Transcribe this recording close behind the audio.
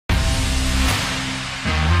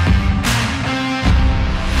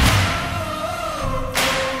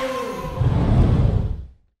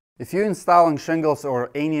If you're installing shingles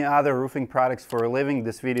or any other roofing products for a living,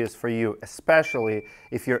 this video is for you, especially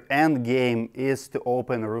if your end game is to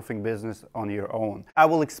open a roofing business on your own. I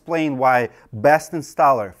will explain why best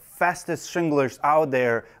installer, fastest shinglers out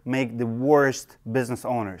there make the worst business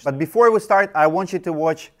owners. But before we start, I want you to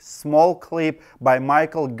watch a small clip by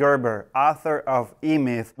Michael Gerber, author of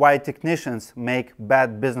E-Myth, Why Technicians Make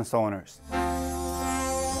Bad Business Owners.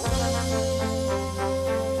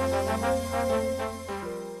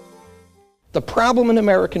 The problem in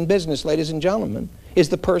American business, ladies and gentlemen, is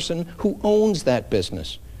the person who owns that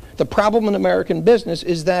business. The problem in American business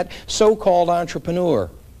is that so-called entrepreneur.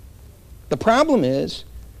 The problem is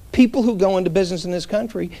people who go into business in this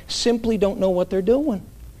country simply don't know what they're doing.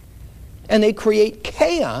 And they create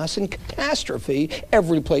chaos and catastrophe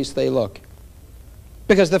every place they look.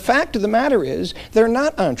 Because the fact of the matter is, they're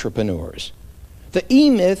not entrepreneurs. The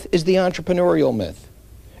E-myth is the entrepreneurial myth.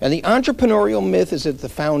 And the entrepreneurial myth is at the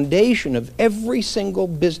foundation of every single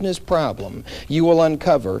business problem you will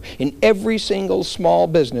uncover in every single small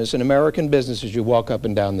business in American business as you walk up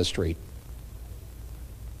and down the street.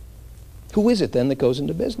 Who is it then that goes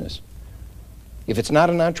into business? If it's not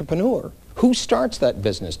an entrepreneur, who starts that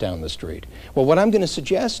business down the street? Well, what I'm going to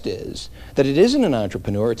suggest is that it isn't an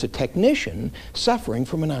entrepreneur, it's a technician suffering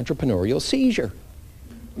from an entrepreneurial seizure.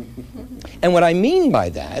 And what I mean by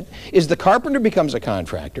that is the carpenter becomes a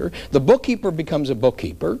contractor, the bookkeeper becomes a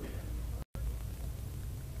bookkeeper,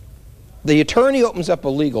 the attorney opens up a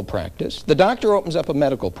legal practice, the doctor opens up a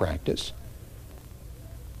medical practice,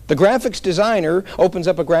 the graphics designer opens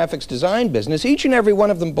up a graphics design business, each and every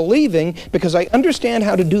one of them believing, because I understand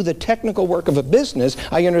how to do the technical work of a business,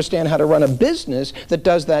 I understand how to run a business that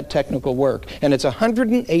does that technical work. And it's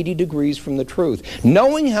 180 degrees from the truth.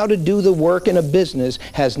 Knowing how to do the work in a business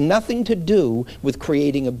has nothing to do with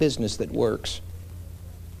creating a business that works.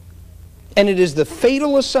 And it is the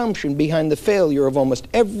fatal assumption behind the failure of almost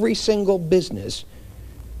every single business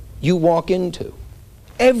you walk into.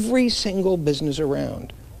 Every single business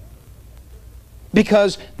around.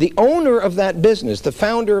 Because the owner of that business, the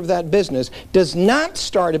founder of that business, does not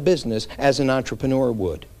start a business as an entrepreneur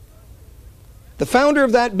would. The founder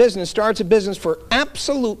of that business starts a business for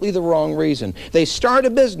absolutely the wrong reason. They start a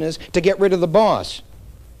business to get rid of the boss.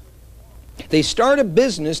 They start a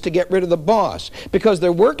business to get rid of the boss because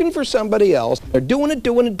they're working for somebody else. They're doing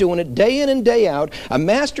it day in and day out. A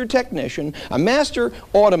master technician, a master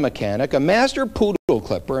auto mechanic, a master poodle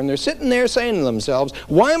clipper, and they're sitting there saying to themselves,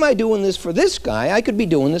 why am I doing this for this guy? I could be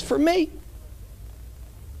doing this for me.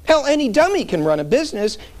 Hell, any dummy can run a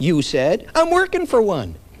business. You said, I'm working for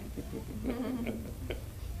one.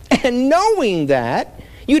 And knowing that,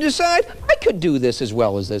 you decide, I could do this as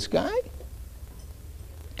well as this guy.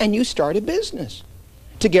 And you start a business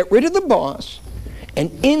to get rid of the boss and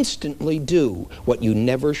instantly do what you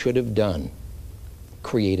never should have done.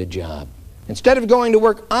 Create a job. Instead of going to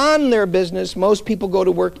work on their business, most people go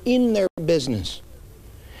to work in their business.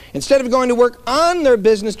 Instead of going to work on their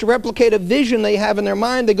business to replicate a vision they have in their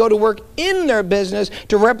mind, they go to work in their business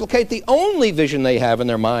to replicate the only vision they have in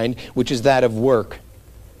their mind, which is that of work.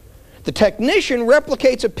 The technician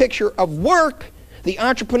replicates a picture of work. The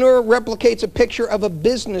entrepreneur replicates a picture of a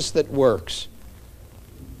business that works.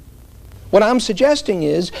 What I'm suggesting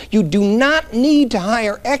is you do not need to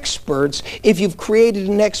hire experts if you've created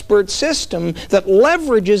an expert system that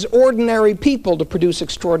leverages ordinary people to produce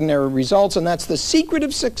extraordinary results, and that's the secret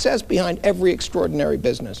of success behind every extraordinary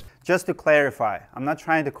business. Just to clarify, I'm not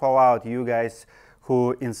trying to call out you guys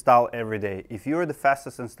who install every day. If you're the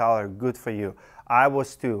fastest installer, good for you. I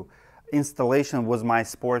was too. Installation was my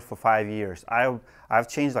sport for 5 years. I've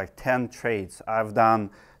changed like 10 trades. I've done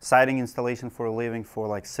siding installation for a living for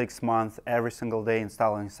like 6 months, every single day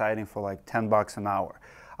installing siding for like $10 an hour.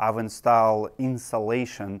 I've installed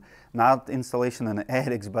insulation, not installation in the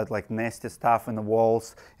attics, but like nasty stuff in the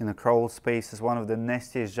walls, in the crawl spaces. One of the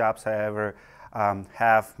nastiest jobs I ever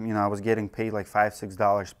have. You know, I was getting paid like $5,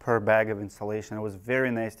 $6 per bag of insulation. It was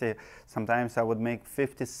very nasty. Sometimes I would make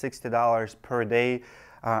 $50, $60 per day.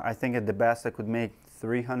 I think at the best I could make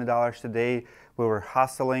 $300 a day. We were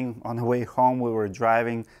hustling on the way home. We were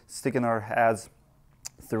driving, sticking our heads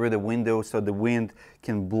through the window so the wind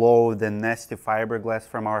can blow the nasty fiberglass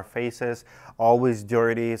from our faces. Always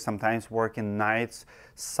dirty, sometimes working nights,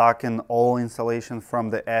 sucking all insulation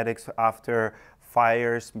from the attics after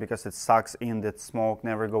fires because it sucks in, that smoke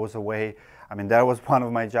never goes away. I mean, that was one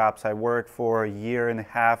of my jobs. I worked for a year and a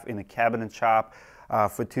half in a cabinet shop.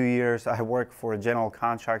 For 2 years, I worked for a general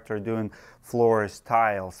contractor doing floors,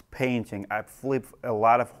 tiles, painting. I flipped a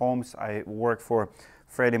lot of homes. I worked for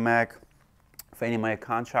Freddie Mac any my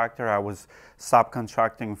contractor. I was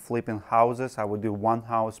subcontracting, flipping houses. I would do one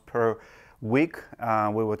house per week.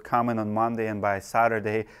 We would come in on Monday, and by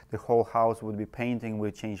Saturday the whole house would be painting.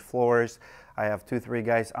 We'd change floors. I have 2-3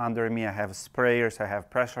 guys under me. I have sprayers, I have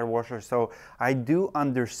pressure washers. So I do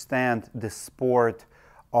understand the sport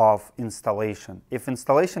of installation. If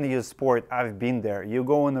installation is a sport, I've been there. You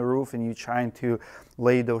go on the roof and you're trying to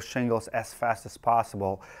lay those shingles as fast as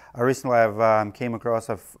possible. Recently I've came across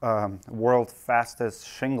a world fastest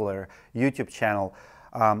shingler YouTube channel.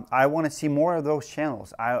 I want to see more of those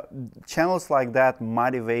channels. Channels like that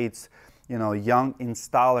motivates, you know, young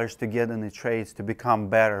installers to get in the trades, to become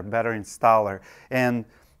better installer. And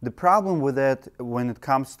the problem with it when it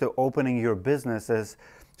comes to opening your business is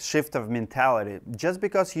shift of mentality. Just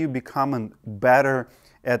because you become better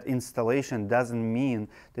at installation doesn't mean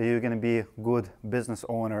that you're going to be a good business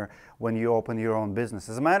owner when you open your own business.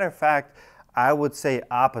 As a matter of fact, I would say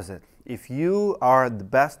opposite. If you are the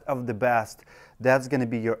best of the best, that's going to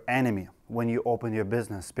be your enemy when you open your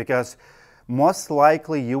business, because most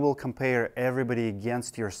likely you will compare everybody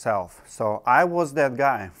against yourself. So I was that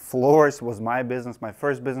guy. Floors was my business. My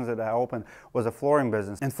first business that I opened was a flooring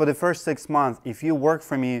business. And for the first 6 months, if you worked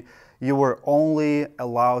for me, you were only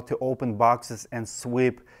allowed to open boxes and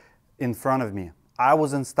sweep in front of me. I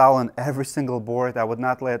was installing every single board. I would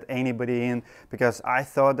not let anybody in because I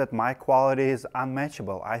thought that my quality is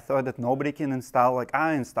unmatchable. I thought that nobody can install like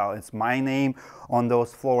I install. It's my name on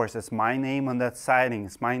those floors. It's my name on that siding.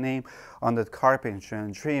 It's my name on that carpentry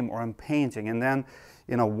and trim or on painting. And then,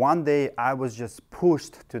 you know, one day I was just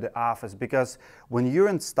pushed to the office because when you're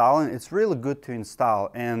installing, it's really good to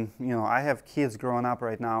install. And, you know, I have kids growing up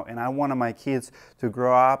right now, and I wanted my kids to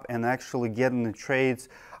grow up and actually get in the trades.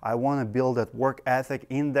 I want to build that work ethic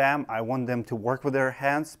in them. I want them to work with their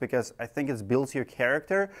hands because I think it builds your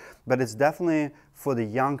character, but it's definitely for the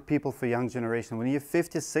young people, for young generation. When you're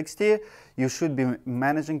 50, 60, you should be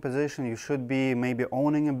managing position, you should be maybe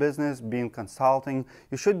owning a business, being consulting,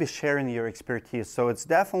 you should be sharing your expertise. So it's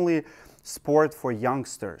definitely sport for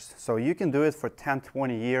youngsters. So you can do it for 10,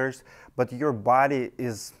 20 years, but your body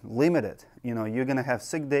is limited. You know, you're gonna have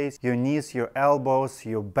sick days, your knees, your elbows,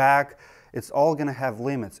 your back, it's all going to have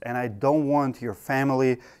limits, and I don't want your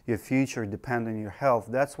family, your future depend on your health.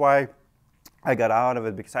 That's why I got out of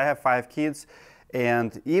it, because I have 5 kids,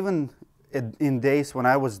 and even in days when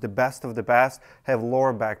I was the best of the best, have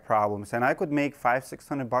lower back problems, and I could make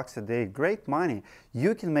 $500-600 a day, great money.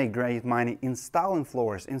 You can make great money installing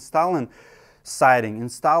floors, installing siding,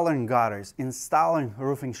 installing gutters, installing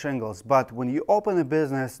roofing shingles, but when you open a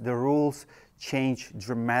business, the rules change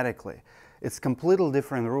dramatically. It's completely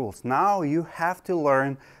different rules. Now you have to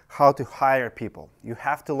learn how to hire people. You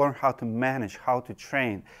have to learn how to manage, how to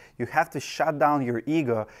train. You have to shut down your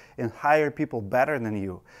ego and hire people better than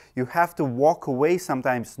you. You have to walk away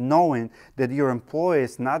sometimes knowing that your employee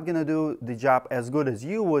is not going to do the job as good as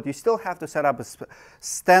you would. You still have to set up a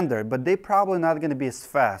standard, but they're probably not going to be as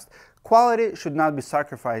fast. Quality should not be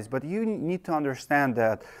sacrificed, but you need to understand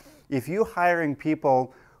that if you're hiring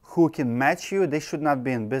people who can match you, they should not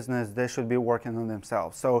be in business, they should be working on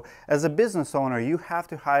themselves. So as a business owner, you have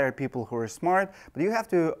to hire people who are smart, but you have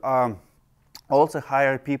to also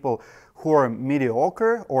hire people who are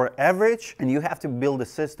mediocre or average, and you have to build a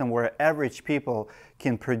system where average people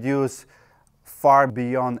can produce far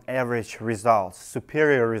beyond average results,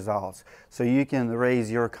 superior results, so you can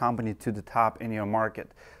raise your company to the top in your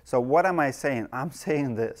market. So what am I saying? I'm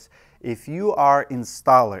saying this. If you are an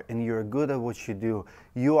installer and you're good at what you do,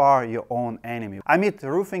 you are your own enemy. I meet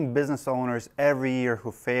roofing business owners every year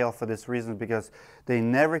who fail for this reason, because they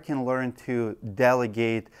never can learn to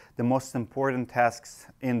delegate the most important tasks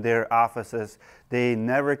in their offices. They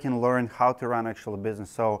never can learn how to run actual business.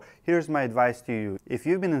 So here's my advice to you. If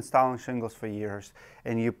you've been installing shingles for years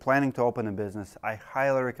and you're planning to open a business, I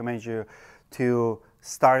highly recommend you to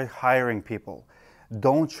start hiring people.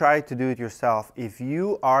 Don't try to do it yourself. If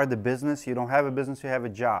you are the business, you don't have a business, you have a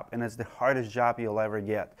job, and it's the hardest job you'll ever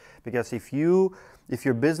get. Because if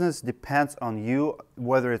your business depends on you,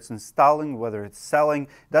 whether it's installing, whether it's selling,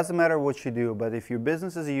 doesn't matter what you do, but if your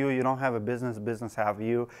business is you don't have a business, business have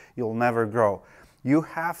you, you'll never grow. You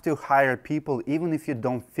have to hire people even if you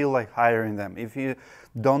don't feel like hiring them. If you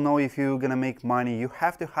don't know if you're gonna make money, you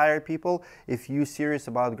have to hire people if you're serious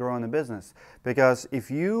about growing a business. Because if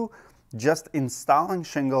you just installing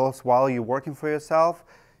shingles while you're working for yourself,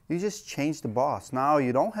 you just change the boss. Now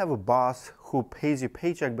you don't have a boss who pays you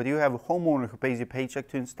paycheck, but you have a homeowner who pays you paycheck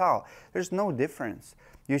to install. There's no difference.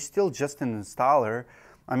 You're still just an installer.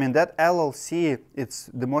 I mean, that LLC, it's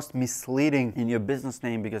the most misleading in your business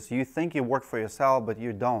name because you think you work for yourself, but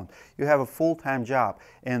you don't. You have a full-time job,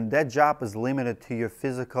 and that job is limited to your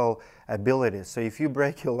physical abilities. So if you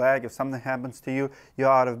break your leg, if something happens to you, you're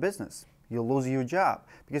out of business. You'll lose your job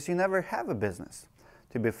because you never have a business,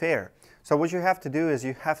 to be fair. So what you have to do is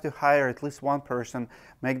you have to hire at least one person,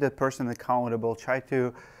 make that person accountable, try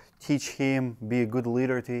to teach him, be a good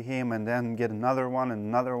leader to him, and then get another one and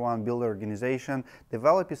another one, build an organization,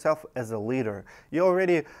 develop yourself as a leader. You're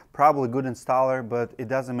already probably a good installer, but it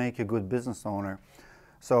doesn't make you a good business owner.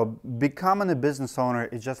 So becoming a business owner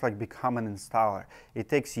is just like becoming an installer. It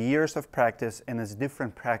takes years of practice, and it's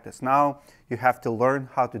different practice. Now you have to learn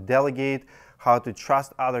how to delegate, how to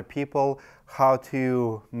trust other people, how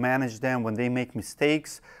to manage them when they make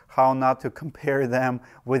mistakes, how not to compare them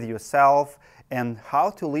with yourself, and how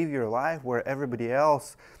to live your life where everybody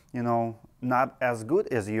else, you know, not as good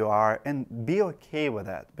as you are, and be okay with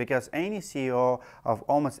that. Because any CEO of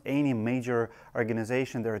almost any major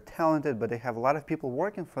organization, they're talented, but they have a lot of people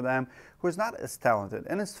working for them who is not as talented,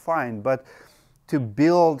 and it's fine. But to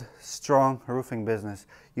build strong roofing business,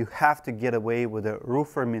 you have to get away with a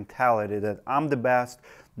roofer mentality that I'm the best,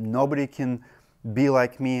 nobody can be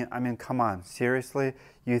like me. I mean, come on, seriously?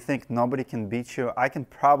 You think nobody can beat you? I can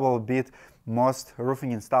probably beat most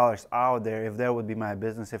roofing installers out there if that would be my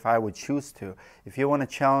business, if I would choose to. If you want to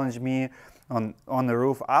challenge me on the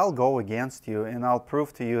roof, I'll go against you, and I'll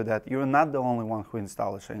prove to you that you're not the only one who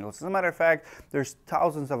installs shingles. As a matter of fact, there's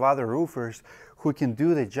thousands of other roofers who can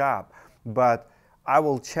do the job. But I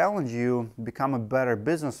will challenge you to become a better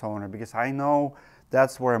business owner, because I know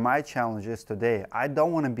that's where my challenge is today. I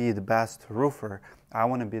don't want to be the best roofer. I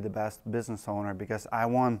want to be the best business owner, because I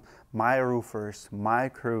want my roofers, my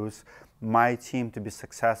crews, my team to be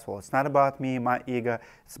successful. It's not about me, my ego.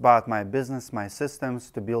 It's about my business, my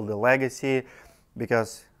systems, to build a legacy,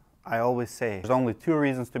 because I always say there's only two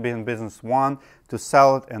reasons to be in business. One, to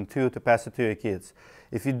sell it, and two, to pass it to your kids.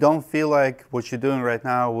 If you don't feel like what you're doing right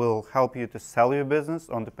now will help you to sell your business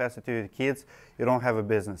or to pass it to your kids, you don't have a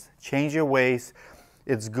business. Change your ways.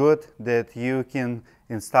 It's good that you can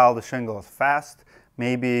install the shingles fast.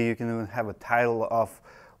 Maybe you can even have a title of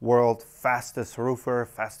world fastest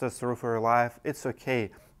roofer alive. It's okay,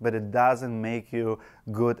 but it doesn't make you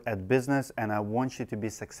good at business, and I want you to be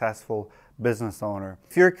a successful business owner.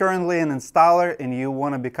 If you're currently an installer and you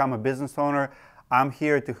want to become a business owner, I'm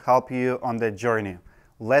here to help you on that journey.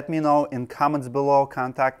 Let me know in comments below,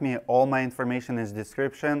 contact me, all my information is in the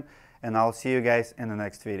description, and I'll see you guys in the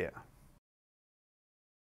next video.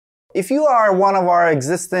 If you are one of our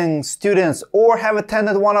existing students or have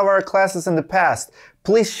attended one of our classes in the past,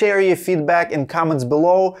 please share your feedback in comments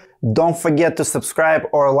below. Don't forget to subscribe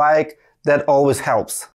or like, that always helps.